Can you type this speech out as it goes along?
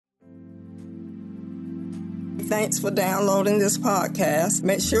Thanks for downloading this podcast.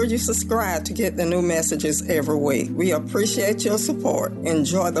 Make sure you subscribe to get the new messages every week. We appreciate your support.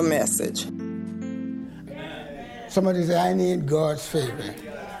 Enjoy the message. Somebody say, I need God's favor.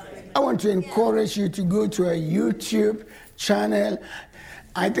 I want to encourage you to go to a YouTube channel.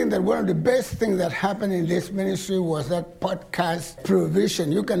 I think that one of the best things that happened in this ministry was that podcast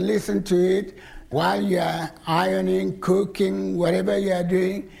provision. You can listen to it while you're ironing, cooking, whatever you're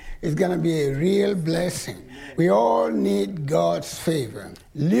doing. It's going to be a real blessing. We all need God's favor.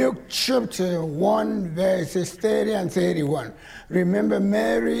 Luke chapter 1, verses 30 and 31. Remember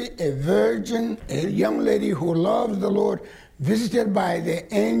Mary, a virgin, a young lady who loves the Lord, visited by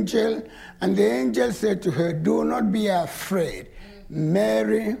the angel, and the angel said to her, do not be afraid,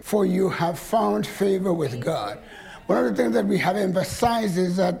 Mary, for you have found favor with God. One of the things that we have emphasized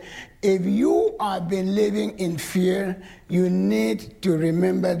is that if you have been living in fear, you need to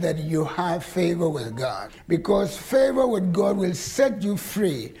remember that you have favor with God. Because favor with God will set you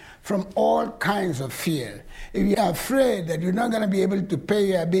free from all kinds of fear. If you are afraid that you're not going to be able to pay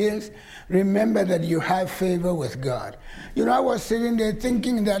your bills, remember that you have favor with God. You know, I was sitting there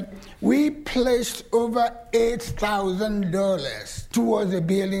thinking that we placed over $8,000 towards the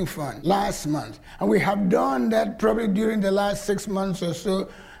building fund last month. And we have done that probably during the last 6 months or so,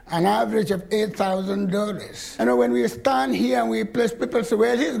 an average of $8,000. You know, when we stand here and we place, people say,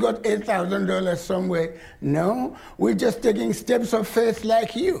 well, he's got $8,000 somewhere. No, we're just taking steps of faith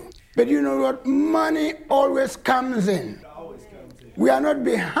like you. But you know what? Money always comes in. We are not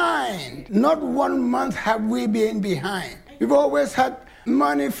behind. Not 1 month have we been behind. We've always had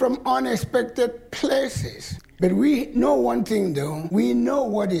money from unexpected places. But we know one thing, though. We know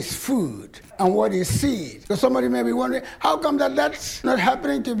what is food and what is seed. So somebody may be wondering, how come that's not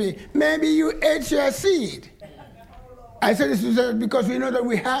happening to me? Maybe you ate your seed. I said this because we know that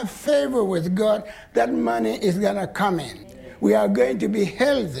we have favor with God. That money is going to come in. We are going to be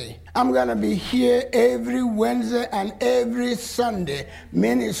healthy. I'm going to be here every Wednesday and every Sunday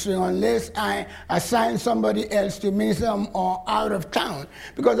ministering unless I assign somebody else to minister or out of town.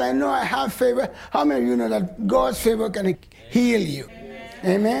 Because I know I have favor. How many of you know that God's favor can heal you?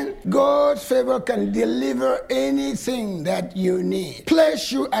 Amen? God's favor can deliver anything that you need.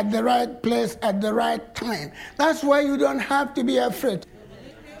 Place you at the right place at the right time. That's why you don't have to be afraid.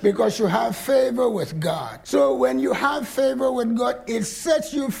 Because you have favor with God. So when you have favor with God, it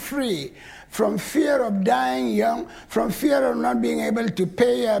sets you free from fear of dying young, from fear of not being able to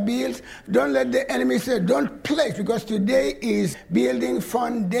pay your bills. Don't let the enemy say, don't place, because today is building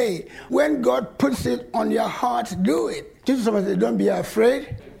fund day. When God puts it on your heart, do it. Teach somebody, say, don't be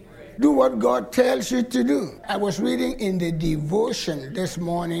afraid. Do what God tells you to do. I was reading in the devotion this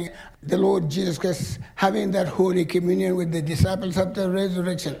morning, the Lord Jesus Christ having that Holy Communion with the disciples after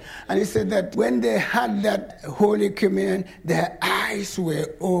resurrection. And he said that when they had that Holy Communion, their eyes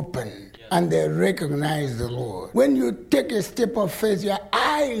were opened and they recognized the Lord. When you take a step of faith, your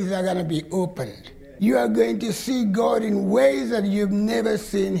eyes are going to be opened. You are going to see God in ways that you've never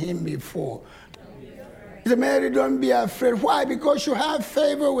seen him before. He said, Mary, don't be afraid. Why? Because you have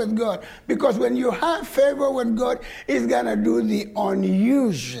favor with God. Because when you have favor with God, it's going to do the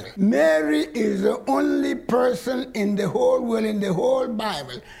unusual. Mary is the only person in the whole world, in the whole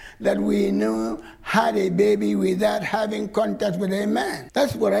Bible, that we know had a baby without having contact with a man.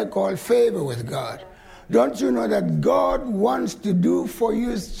 That's what I call favor with God. Don't you know that God wants to do for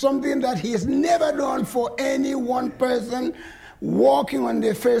you something that he's never done for any one person walking on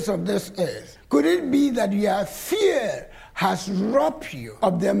the face of this earth? Could it be that your fear has robbed you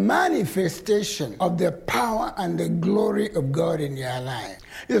of the manifestation of the power and the glory of God in your life?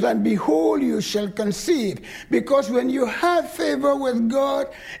 It says, and behold, you shall conceive. Because when you have favor with God,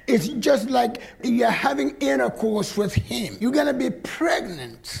 it's just like you're having intercourse with him. You're going to be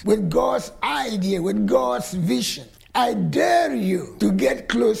pregnant with God's idea, with God's vision. I dare you to get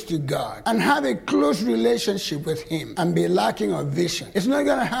close to God and have a close relationship with him and be lacking of vision. It's not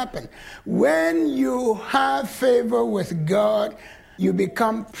going to happen. When you have favor with God, you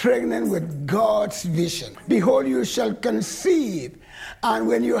become pregnant with God's vision. Behold, you shall conceive. And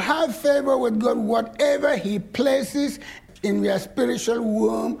when you have favor with God, whatever he places in your spiritual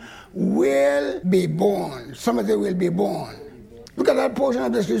womb will be born. Some of them will be born. Look at that portion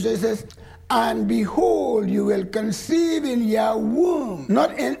of the scripture. It says, and behold, you will conceive in your womb,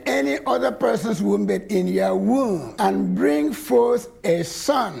 not in any other person's womb, but in your womb, and bring forth a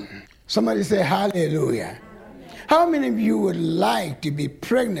son. Somebody say hallelujah. How many of you would like to be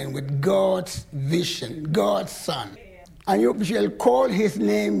pregnant with God's vision, God's son? And you shall call his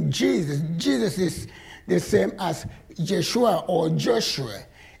name Jesus. Jesus is the same as Yeshua or Joshua.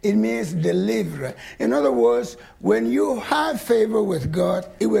 It means deliverer. In other words, when you have favor with God,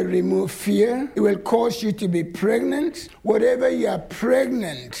 it will remove fear. It will cause you to be pregnant. Whatever you are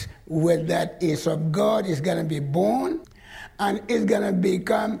pregnant with that is of God is going to be born, and it's going to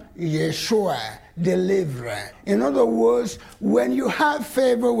become Yeshua, deliverer. In other words, when you have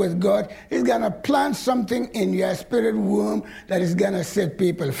favor with God, He's going to plant something in your spirit womb that is going to set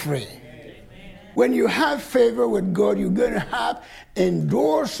people free. When you have favor with God, you're going to have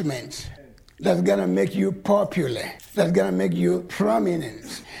endorsements that's going to make you popular, that's going to make you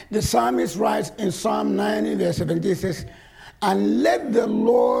prominent. The psalmist writes in Psalm 90, verse 17, says, "And let the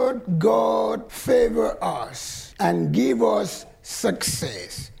Lord God favor us and give us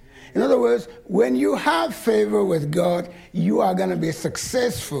success." In other words, when you have favor with God, you are going to be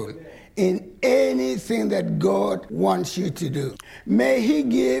successful in anything that God wants you to do. May He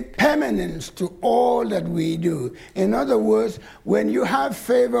give permanence to all that we do. In other words, when you have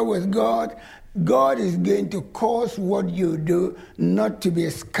favor with God, God is going to cause what you do not to be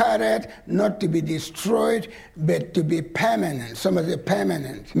scattered, not to be destroyed, but to be permanent. Some of the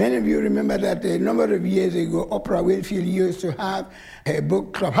permanent. Many of you remember that a number of years ago, Oprah Winfrey used to have a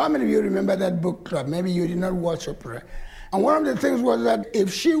book club. How many of you remember that book club? Maybe you did not watch Oprah. And one of the things was that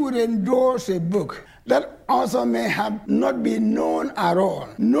if she would endorse a book, that author may have not been known at all.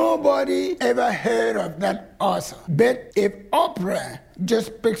 Nobody ever heard of that author. But if Oprah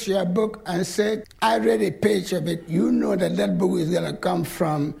just picks your book and said, "I read a page of it," you know that that book is going to come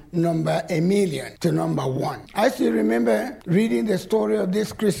from number 1,000,000 to number 1. I still remember reading the story of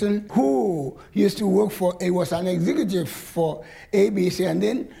this Christian who used to work for, he was an executive for ABC, and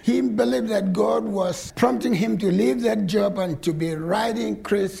then he believed that God was prompting him to leave that job and to be writing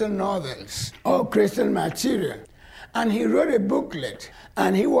Christian novels or Christian material. And he wrote a booklet,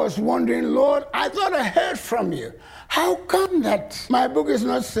 and he was wondering, "Lord, I thought I heard from you. How come that my book is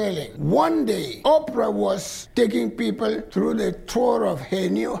not selling?" One day, Oprah was taking people through the tour of her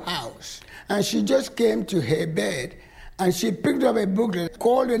new house, and she just came to her bed, and she picked up a booklet,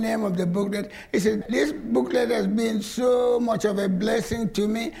 called the name of the booklet. He said, "This booklet has been so much of a blessing to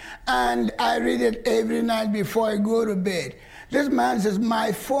me, and I read it every night before I go to bed." This man says,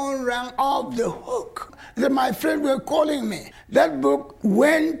 "My phone rang off the hook. That my friends were calling me." That book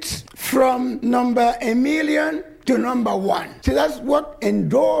went from number 1,000,000 to number 1. See, that's what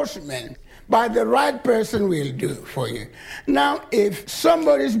endorsement by the right person will do for you. Now, if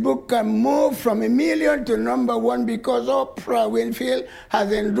somebody's book can move from 1,000,000 to number 1 because Oprah Winfrey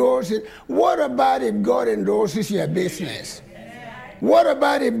has endorsed it, what about if God endorses your business? What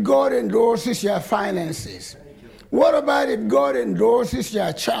about if God endorses your finances? What about if God endorses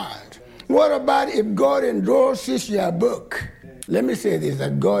your child? What about if God endorses your book? Let me say this,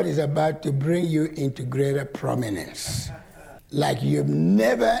 that God is about to bring you into greater prominence like you've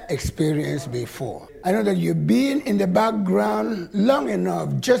never experienced before. I know that you've been in the background long enough,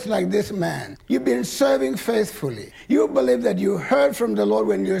 just like this man. You've been serving faithfully. You believe that you heard from the Lord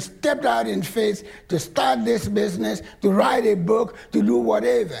when you stepped out in faith to start this business, to write a book, to do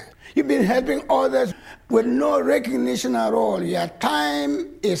whatever. You've been helping others with no recognition at all. Your time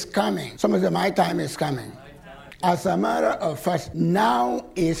is coming. Some of them, my time is coming. As a matter of fact, now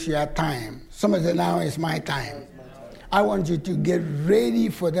is your time. Some of them, now is my time. I want you to get ready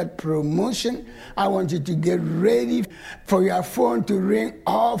for that promotion. I want you to get ready for your phone to ring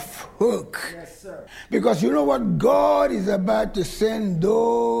off hook. Yes, sir. Because you know what? God is about to send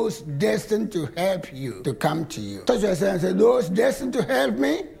those destined to help you to come to you. Touch yourself and say, "Those destined to help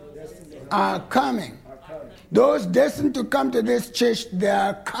me are coming. Those destined to come to this church, they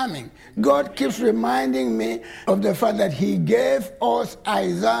are coming." God keeps reminding me of the fact that He gave us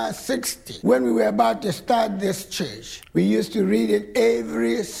Isaiah 60 when we were about to start this church. We used to read it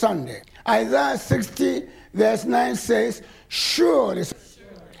every Sunday. Isaiah 60 verse 9 says, "Surely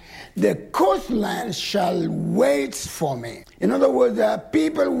the coastland shall wait for me." In other words, there are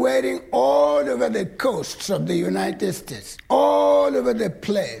people waiting all over the coasts of the United States, all over the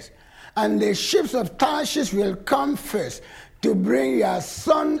place. And the ships of Tarshish will come first to bring your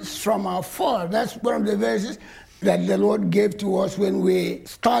sons from afar. That's one of the verses that the Lord gave to us when we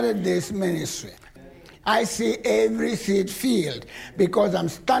started this ministry. I see every seed filled because I'm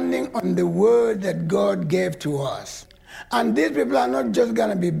standing on the word that God gave to us. And these people are not just going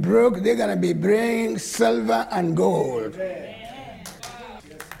to be broke, they're going to be bringing silver and gold.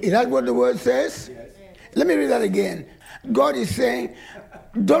 Is that what the word says? Let me read that again. God is saying,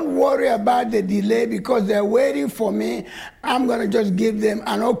 don't worry about the delay because they're waiting for me. I'm going to just give them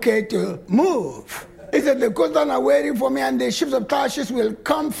an okay to move. He said, the coastlands are waiting for me, and the ships of Tarshish will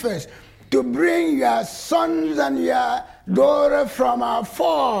come first to bring your sons and your daughter from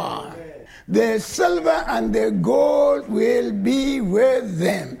afar. The silver and the gold will be with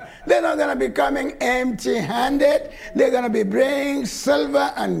them. They're not going to be coming empty-handed. They're going to be bringing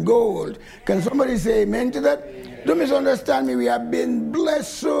silver and gold. Can somebody say amen to that? Don't misunderstand me. We have been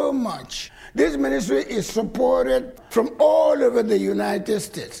blessed so much. This ministry is supported from all over the United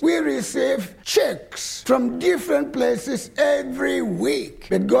States. We receive checks from different places every week.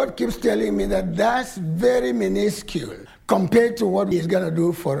 But God keeps telling me that that's very minuscule compared to what He's going to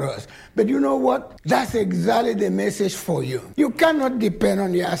do for us. But you know what? That's exactly the message for you. You cannot depend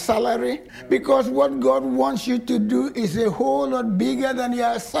on your salary, because what God wants you to do is a whole lot bigger than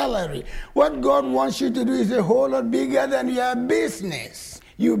your salary. What God wants you to do is a whole lot bigger than your business.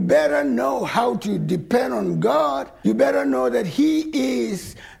 You better know how to depend on God. You better know that He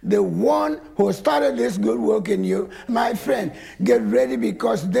is the one who started this good work in you. My friend, get ready,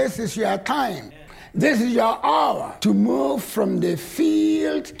 because this is your time. This is your hour to move from the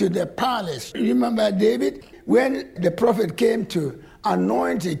field to the palace. Remember David? When the prophet came to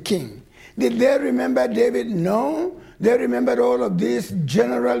anoint a king, did they remember David? No. They remembered all of these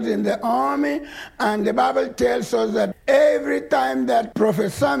generals in the army. And the Bible tells us that every time that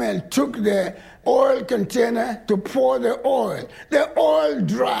Prophet Samuel took the oil container to pour the oil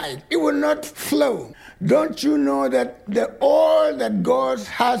dried. It will not flow. Don't you know that the oil that God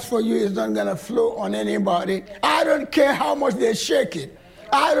has for you is not going to flow on anybody? I don't care how much they shake it.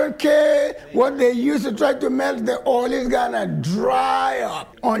 I don't care what they use to try to melt the oil. It's going to dry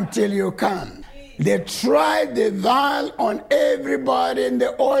up until you come. They tried the vial on everybody and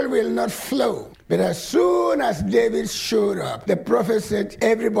the oil will not flow. But as soon as David showed up, the prophet said,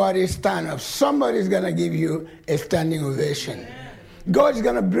 everybody stand up. Somebody's going to give you a standing ovation. God's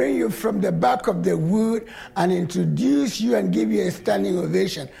going to bring you from the back of the wood and introduce you and give you a standing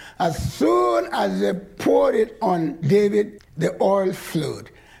ovation. As soon as they poured it on David, the oil flowed.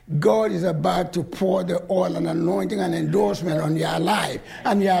 God is about to pour the oil and anointing and endorsement on your life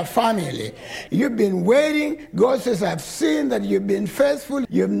and your family. You've been waiting. God says, I've seen that you've been faithful.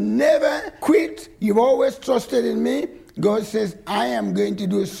 You've never quit. You've always trusted in me. God says, I am going to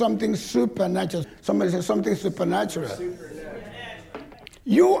do something supernatural. Somebody says something supernatural.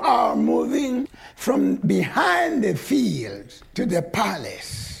 You are moving from behind the fields to the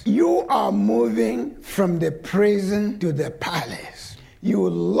palace. You are moving from the prison to the palace. You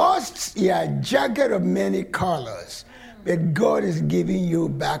lost your jacket of many colors, but God is giving you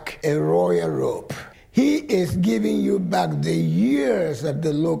back a royal robe. He is giving you back the years that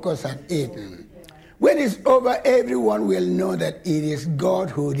the locusts have eaten. When it's over, everyone will know that it is God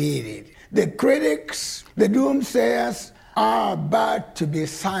who did it. The critics, the doomsayers are about to be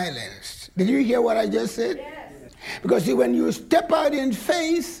silenced. Did you hear what I just said? Yes. Because see, when you step out in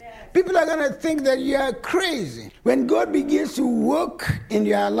faith, people are going to think that you are crazy. When God begins to work in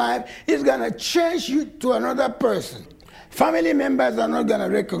your life, He's going to change you to another person. Family members are not going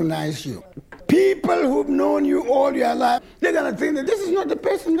to recognize you. People who've known you all your life, they're going to think that this is not the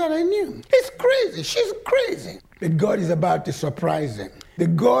person that I knew. He's crazy. She's crazy. But God is about to surprise them. The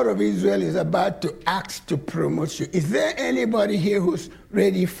God of Israel is about to ask to promote you. Is there anybody here who's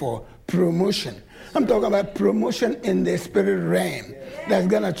ready for promotion? I'm talking about promotion in the spirit realm that's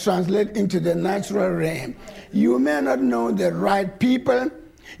going to translate into the natural realm. You may not know the right people.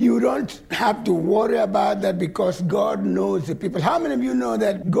 You don't have to worry about that because God knows the people. How many of you know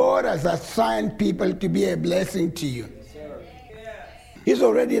that God has assigned people to be a blessing to you? He's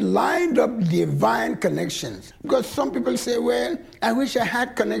already lined up divine connections. Because some people say, well, I wish I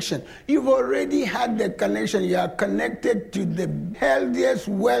had connection. You've already had the connection. You are connected to the healthiest,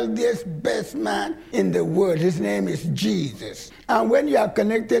 wealthiest, best man in the world. His name is Jesus. And when you are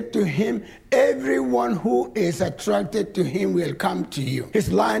connected to Him, everyone who is attracted to Him will come to you.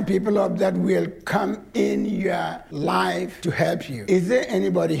 He's lined people up that will come in your life to help you. Is there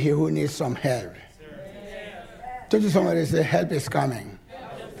anybody here who needs some help? Touch somebody, say, help is coming.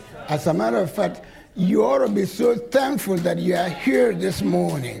 As a matter of fact, you ought to be so thankful that you are here this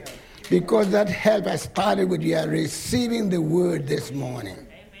morning, because that help has started with you receiving the word this morning.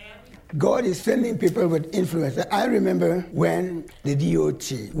 God is sending people with influence. I remember when the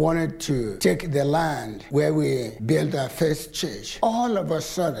DOT wanted to take the land where we built our first church. All of a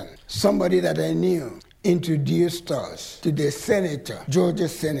sudden, somebody that I knew introduced us to the senator, Georgia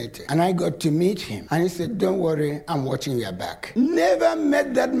senator, and I got to meet him. And he said, don't worry, I'm watching your back. Never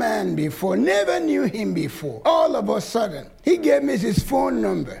met that man before, never knew him before. All of a sudden, he gave me his phone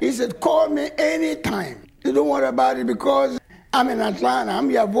number. He said, call me anytime. You don't worry about it because I'm in Atlanta.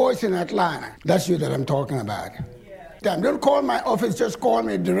 I'm your voice in Atlanta. That's you that I'm talking about. Don't call my office, just call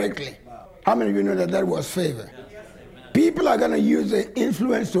me directly. How many of you know that was favor? People are going to use their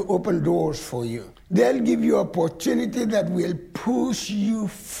influence to open doors for you. They'll give you opportunity that will push you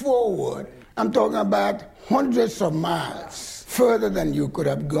forward. I'm talking about hundreds of miles further than you could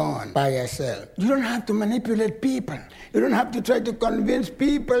have gone by yourself. You don't have to manipulate people. You don't have to try to convince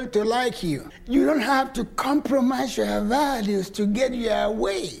people to like you. You don't have to compromise your values to get your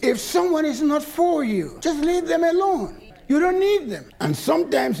way. If someone is not for you, just leave them alone. You don't need them. And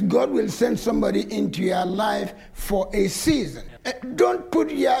sometimes God will send somebody into your life for a season. Don't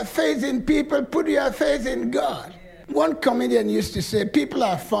put your faith in people, put your faith in God. One comedian used to say, people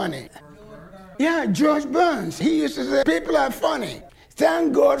are funny. Yeah, George Burns, he used to say, people are funny.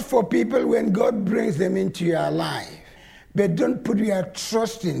 Thank God for people when God brings them into your life. But don't put your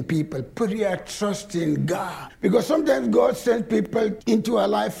trust in people. Put your trust in God. Because sometimes God sends people into our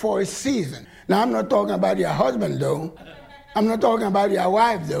life for a season. Now, I'm not talking about your husband, though. I'm not talking about your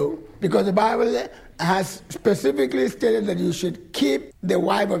wife, though. Because the Bible has specifically stated that you should keep the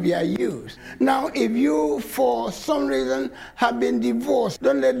wife of your youth. Now, if you, for some reason, have been divorced,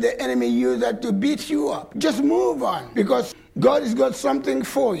 don't let the enemy use that to beat you up. Just move on, because God has got something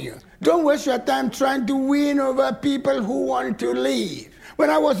for you. Don't waste your time trying to win over people who want to leave. When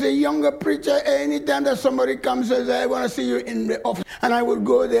I was a younger preacher, anytime that somebody comes and says, I want to see you in the office, and I would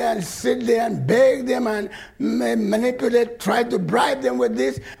go there and sit there and beg them and manipulate, try to bribe them with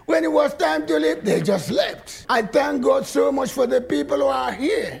this. When it was time to leave, they just left. I thank God so much for the people who are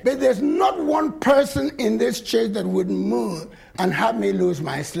here. But there's not one person in this church that would move and have me lose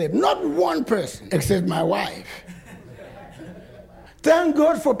my sleep. Not one person, except my wife. Thank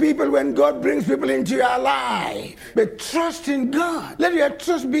God for people when God brings people into your life. But trust in God. Let your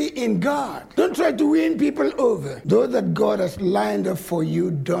trust be in God. Don't try to win people over. Those that God has lined up for you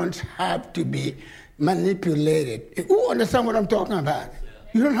don't have to be manipulated. Who understand what I'm talking about?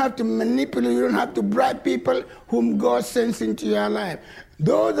 You don't have to manipulate. You don't have to bribe people whom God sends into your life.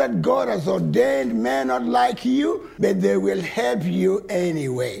 Those that God has ordained may not like you, but they will help you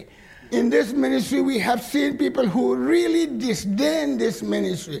anyway. In this ministry, we have seen people who really disdain this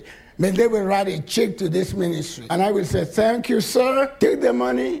ministry, but they will write a check to this ministry. And I will say, thank you, sir. Take the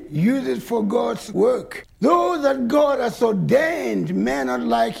money, use it for God's work. Those that God has ordained may not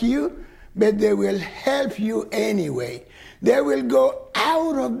like you, but they will help you anyway. They will go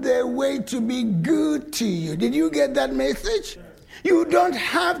out of their way to be good to you. Did you get that message? You don't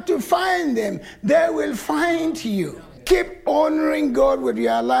have to find them. They will find you. Keep honoring God with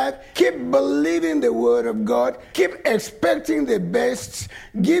your life. Keep believing the word of God. Keep expecting the best.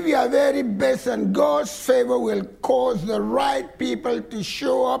 Give your very best, and God's favor will cause the right people to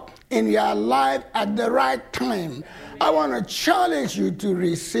show up in your life at the right time. I want to challenge you to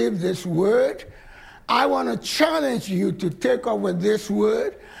receive this word. I want to challenge you to take up with this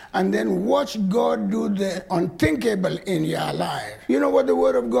word and then watch God do the unthinkable in your life. You know what the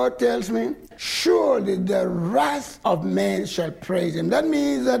word of God tells me? Surely the wrath of man shall praise him. That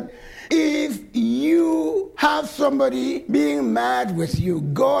means that if you have somebody being mad with you,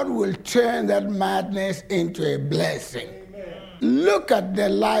 God will turn that madness into a blessing. Amen. Look at the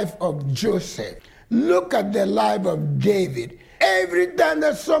life of Joseph. Look at the life of David. Every time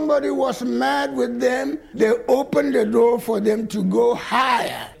that somebody was mad with them, they opened the door for them to go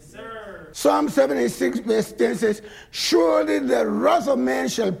higher. Psalm 76 verse 10 says, surely the wrath of man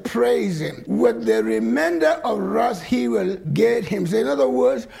shall praise him. With the remainder of wrath he will get him. So in other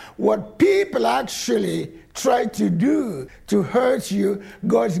words, what people actually try to do to hurt you,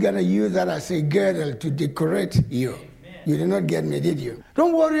 God's going to use that as a girdle to decorate you. You did not get me, did you?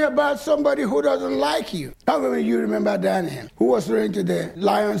 Don't worry about somebody who doesn't like you. How many of you remember Daniel, who was thrown into the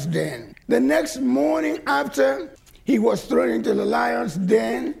lion's den? The next morning after he was thrown into the lion's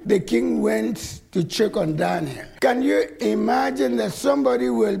den, the king went to check on Daniel. Can you imagine that somebody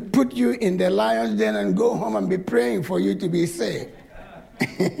will put you in the lion's den and go home and be praying for you to be saved?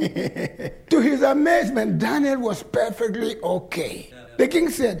 To his amazement, Daniel was perfectly okay. The king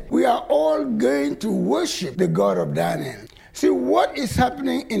said, we are all going to worship the God of Daniel. See, what is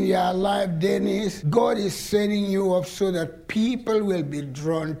happening in your life then is God is setting you up so that people will be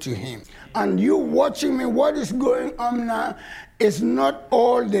drawn to him. And you watching me, what is going on now is not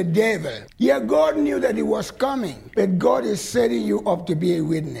all the devil. Yeah, God knew that he was coming, but God is setting you up to be a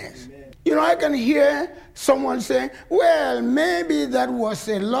witness. Amen. You know, I can hear someone saying, well, maybe that was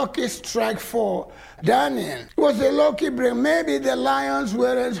a lucky strike for Daniel. It was a lucky break. Maybe the lions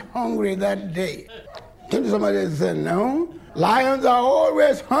weren't hungry that day. Can somebody say, no? Lions are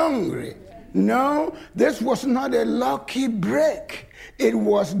always hungry. No, this was not a lucky break. It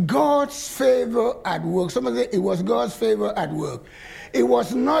was God's favor at work. Somebody say it was God's favor at work. It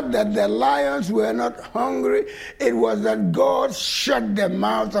was not that the lions were not hungry. It was that God shut the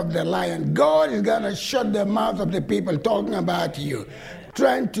mouth of the lion. God is going to shut the mouth of the people talking about you,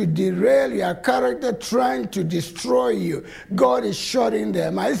 trying to derail your character, trying to destroy you. God is shutting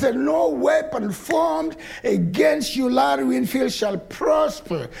them. I said, no weapon formed against you, Larry Winfield, shall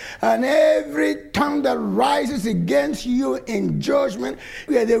prosper. And every tongue that rises against you in judgment,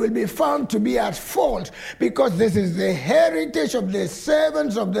 they will be found to be at fault, because this is the heritage of the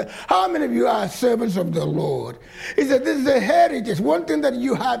servants of the... How many of you are servants of the Lord? He said, this is the heritage. One thing that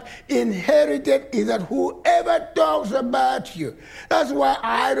you have inherited is that whoever talks about you, that's why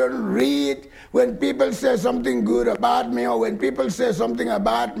I don't read when people say something good about me or when people say something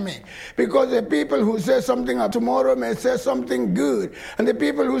about me. Because the people who say something tomorrow may say something good. And the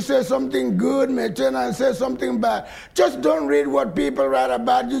people who say something good may turn and say something bad. Just don't read what people write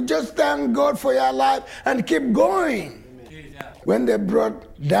about you. Just thank God for your life and keep going. When they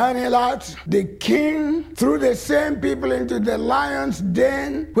brought Daniel out, the king threw the same people into the lion's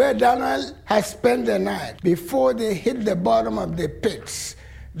den where Daniel had spent the night. Before they hit the bottom of the pits,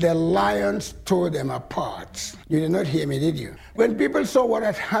 the lions tore them apart. You did not hear me, did you? When people saw what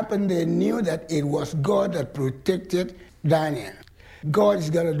had happened, they knew that it was God that protected Daniel. God is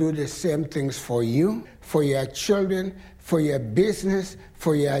going to do the same things for you, for your children, for your business,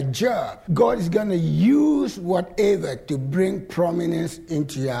 for your job. God is going to use whatever to bring prominence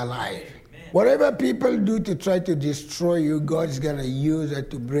into your life. Amen. Whatever people do to try to destroy you, God is going to use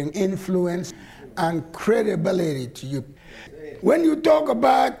it to bring influence and credibility to you. When you talk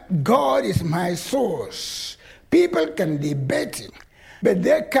about God is my source, people can debate it, but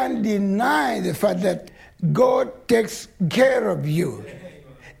they can't deny the fact that God takes care of you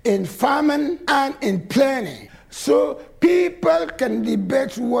in famine and in plenty. So people can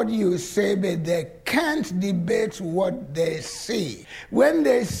debate what you say, but they can't debate what they see. When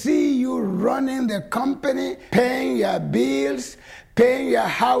they see you running the company, paying your bills, paying your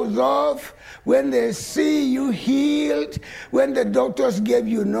house off, when they see you healed, when the doctors gave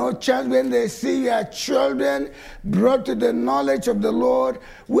you no chance, when they see your children brought to the knowledge of the Lord,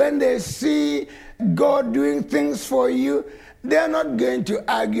 when they see God doing things for you, they're not going to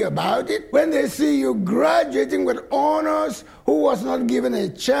argue about it. When they see you graduating with honors, who was not given a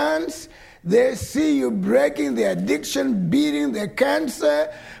chance, they see you breaking the addiction, beating the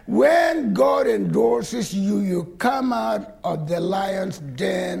cancer. When God endorses you, you come out of the lion's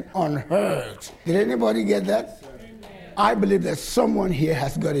den unhurt. Did anybody get that? I believe that someone here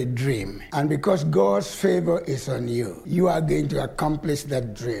has got a dream. And because God's favor is on you, you are going to accomplish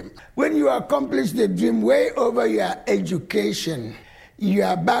that dream. When you accomplish the dream way over your education,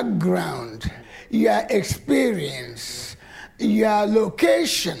 your background, your experience, your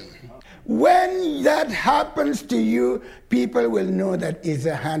location, when that happens to you, people will know that it's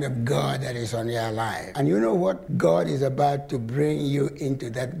the hand of God that is on your life. And you know what? God is about to bring you into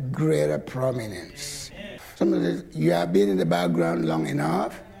that greater prominence. Some of this, you have been in the background long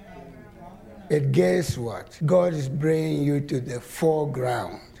enough, but guess what? God is bringing you to the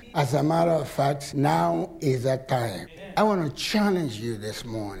foreground. As a matter of fact, now is that time. I want to challenge you this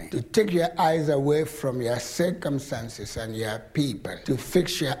morning to take your eyes away from your circumstances and your people, to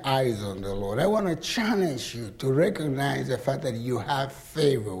fix your eyes on the Lord. I want to challenge you to recognize the fact that you have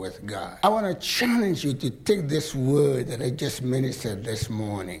favor with God. I want to challenge you to take this word that I just ministered this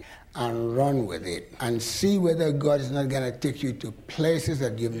morning and run with it and see whether God is not going to take you to places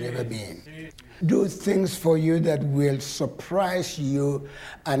that you've never been. Do things for you that will surprise you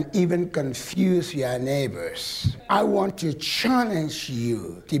and even confuse your neighbors. I want to challenge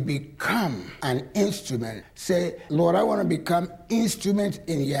you to become an instrument. Say, Lord, I want to become instrument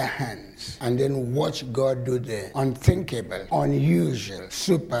in your hands. And then watch God do the unthinkable, unusual,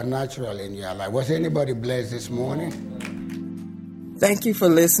 supernatural in your life. Was anybody blessed this morning? Thank you for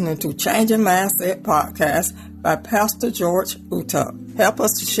listening to Changing Mindset Podcast by Pastor George Utuck. Help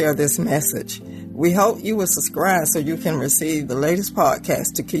us to share this message. We hope you will subscribe so you can receive the latest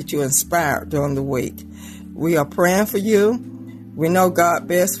podcast to keep you inspired during the week. We are praying for you. We know God's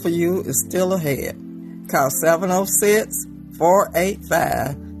best for you is still ahead. Call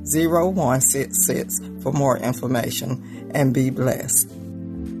 706-485-0166 for more information and be blessed.